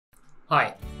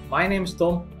Hi, my name is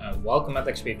Tom and welcome at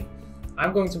Expivi.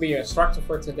 I'm going to be your instructor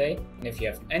for today, and if you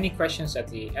have any questions at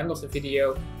the end of the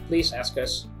video, please ask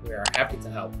us. We are happy to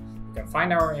help. You can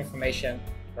find our information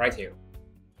right here.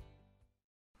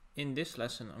 In this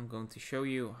lesson, I'm going to show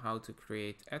you how to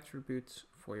create attributes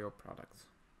for your product.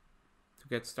 To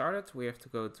get started, we have to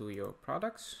go to your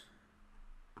products,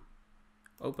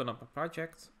 open up a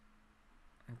project,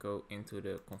 and go into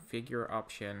the configure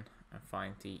option and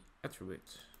find the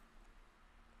attributes.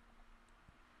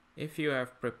 If you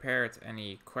have prepared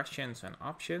any questions and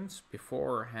options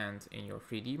beforehand in your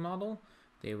 3D model,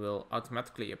 they will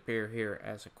automatically appear here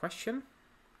as a question.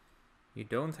 You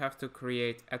don't have to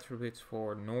create attributes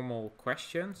for normal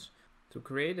questions. To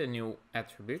create a new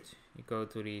attribute, you go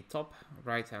to the top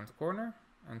right hand corner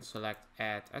and select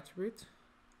Add Attribute.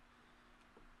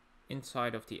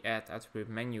 Inside of the Add Attribute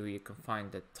menu, you can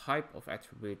find the type of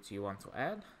attribute you want to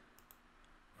add.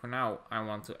 For now, I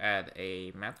want to add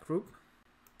a mat group.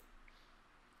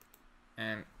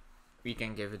 And we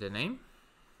can give it a name.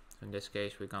 In this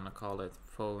case, we're gonna call it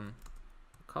phone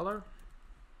color.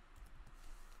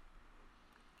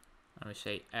 And we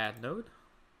say add node.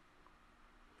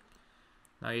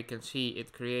 Now you can see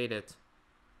it created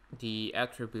the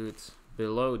attribute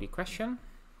below the question.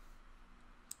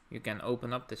 You can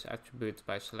open up this attribute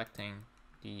by selecting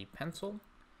the pencil,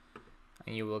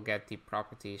 and you will get the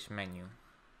properties menu.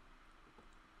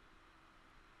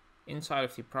 Inside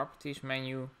of the properties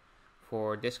menu,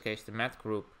 for this case the mat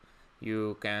group,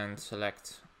 you can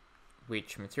select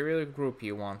which material group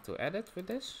you want to edit with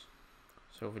this.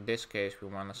 So for this case we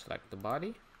want to select the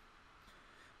body.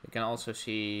 We can also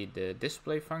see the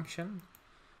display function.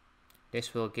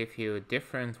 This will give you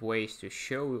different ways to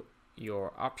show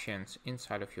your options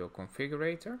inside of your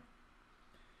configurator.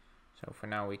 So for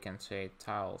now we can say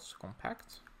tiles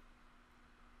compact.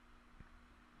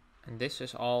 And this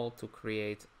is all to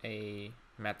create a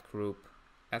mat group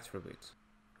attribute.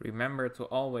 Remember to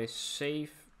always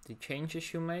save the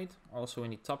changes you made, also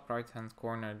in the top right hand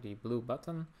corner the blue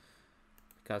button,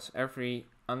 because every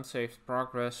unsaved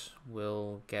progress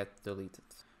will get deleted.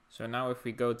 So now if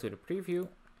we go to the preview,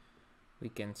 we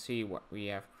can see what we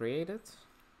have created.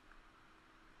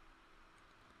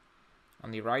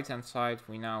 On the right hand side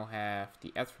we now have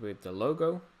the attribute the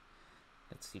logo.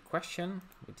 That's the question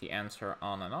with the answer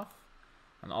on and off.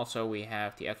 And also we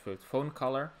have the attribute phone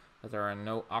color, but there are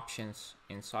no options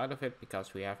inside of it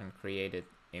because we haven't created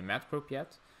a mat group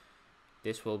yet.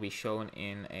 This will be shown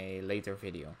in a later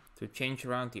video. To change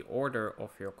around the order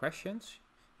of your questions,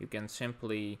 you can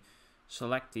simply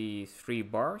select the three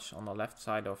bars on the left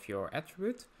side of your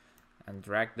attribute and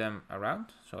drag them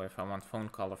around. So if I want phone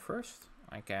color first,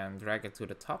 I can drag it to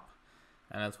the top,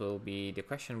 and it will be, the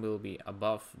question will be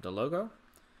above the logo.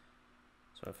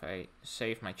 So if I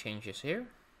save my changes here,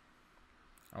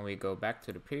 and we go back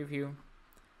to the preview,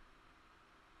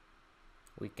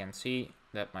 we can see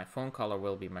that my phone color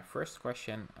will be my first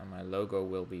question and my logo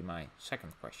will be my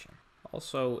second question.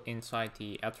 Also inside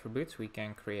the attributes we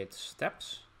can create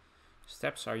steps.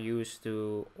 Steps are used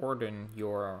to order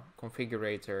your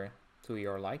configurator to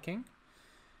your liking.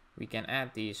 We can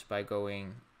add these by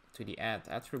going to the Add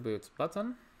Attribute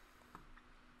button,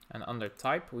 and under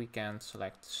type we can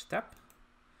select step,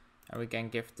 and we can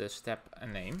give the step a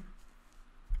name.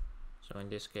 So in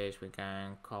this case we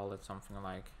can call it something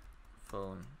like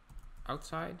phone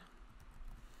outside.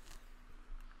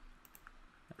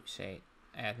 We say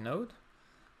add node.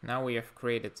 Now we have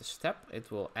created the step.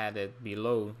 It will add it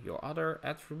below your other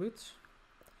attributes.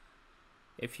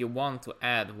 If you want to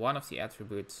add one of the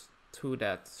attributes to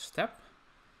that step,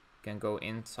 you can go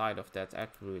inside of that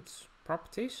attribute's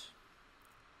properties,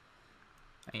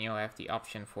 and you'll have the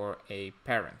option for a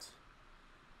parent.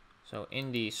 So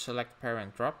in the select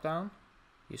parent dropdown,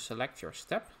 you select your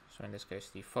step, so in this case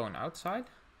the phone outside,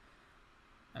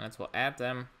 and it will add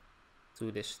them to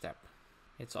this step.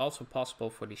 It's also possible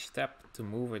for the step to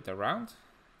move it around.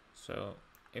 So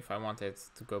if I want it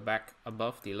to go back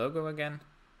above the logo again,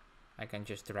 I can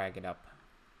just drag it up.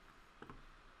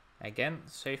 Again,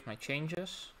 save my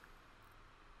changes.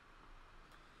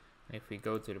 If we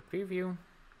go to the preview,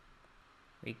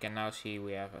 we can now see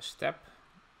we have a step,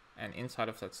 and inside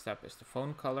of that step is the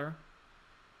phone color.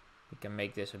 We can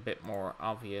make this a bit more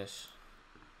obvious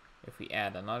if we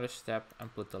add another step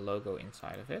and put the logo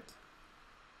inside of it.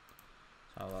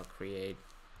 So I'll create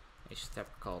a step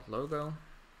called logo.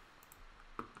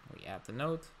 We add the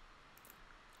node,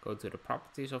 go to the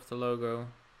properties of the logo,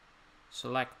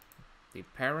 select the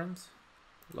parent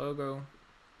logo,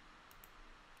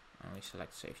 and we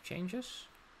select save changes.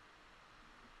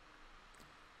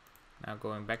 Now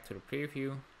going back to the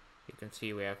preview, You can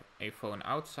see we have a phone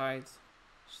outside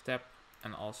step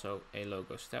and also a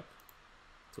logo step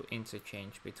to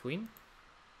interchange between.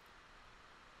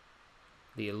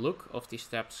 The look of these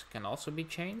steps can also be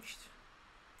changed.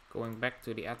 Going back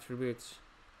to the attributes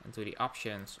and to the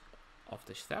options of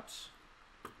the steps.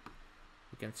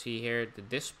 You can see here the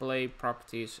display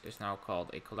properties is now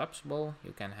called a collapsible.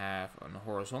 You can have a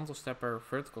horizontal stepper,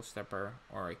 vertical stepper,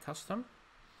 or a custom.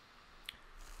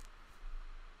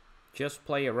 Just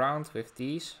play around with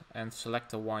these and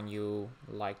select the one you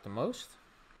like the most.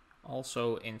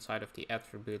 Also inside of the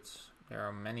attributes there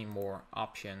are many more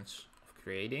options of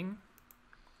creating.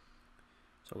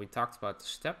 So we talked about the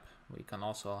step. We can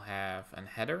also have a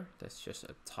header, that's just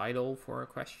a title for a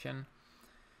question.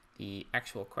 The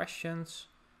actual questions,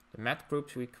 the mat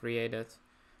groups we created.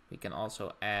 We can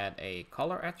also add a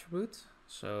color attribute.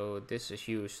 So this is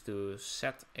used to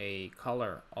set a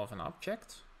color of an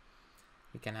object.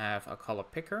 We can have a color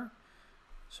picker.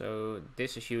 So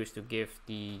this is used to give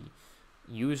the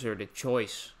user the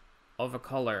choice of a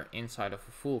color inside of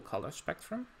a full color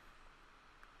spectrum.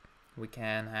 We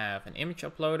can have an image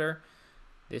uploader.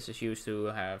 This is used to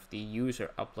have the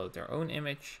user upload their own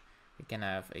image. We can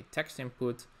have a text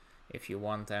input if you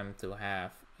want them to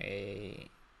have a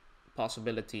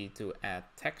possibility to add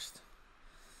text.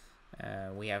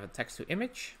 We have a text to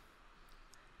image.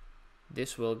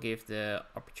 This will give the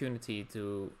opportunity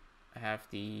to have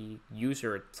the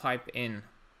user type in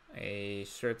a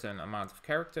certain amount of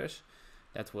characters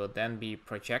that will then be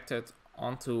projected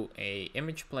onto a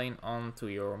image plane onto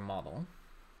your model.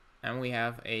 And we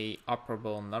have a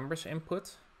operable numbers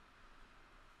input.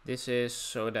 This is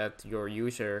so that your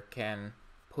user can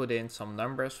put in some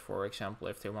numbers, for example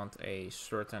if they want a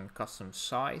certain custom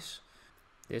size.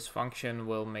 This function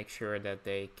will make sure that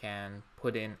they can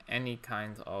put in any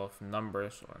kind of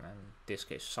numbers, or in this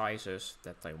case sizes,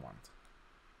 that they want.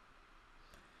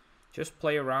 Just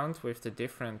play around with the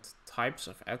different types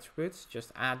of attributes,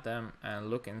 just add them and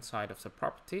look inside of the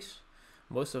properties.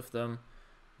 Most of them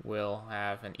will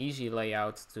have an easy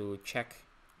layout to check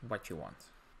what you want.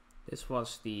 This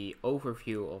was the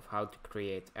overview of how to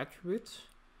create attributes.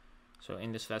 So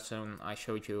in this lesson I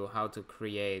showed you how to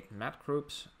create mat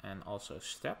groups and also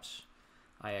steps.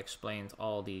 I explained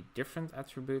all the different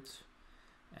attributes,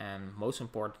 and most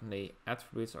importantly,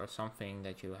 attributes are something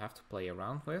that you have to play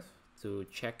around with to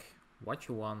check what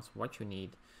you want, what you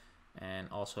need, and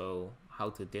also how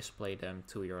to display them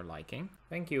to your liking.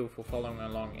 Thank you for following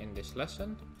along in this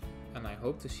lesson, and I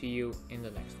hope to see you in the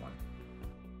next one.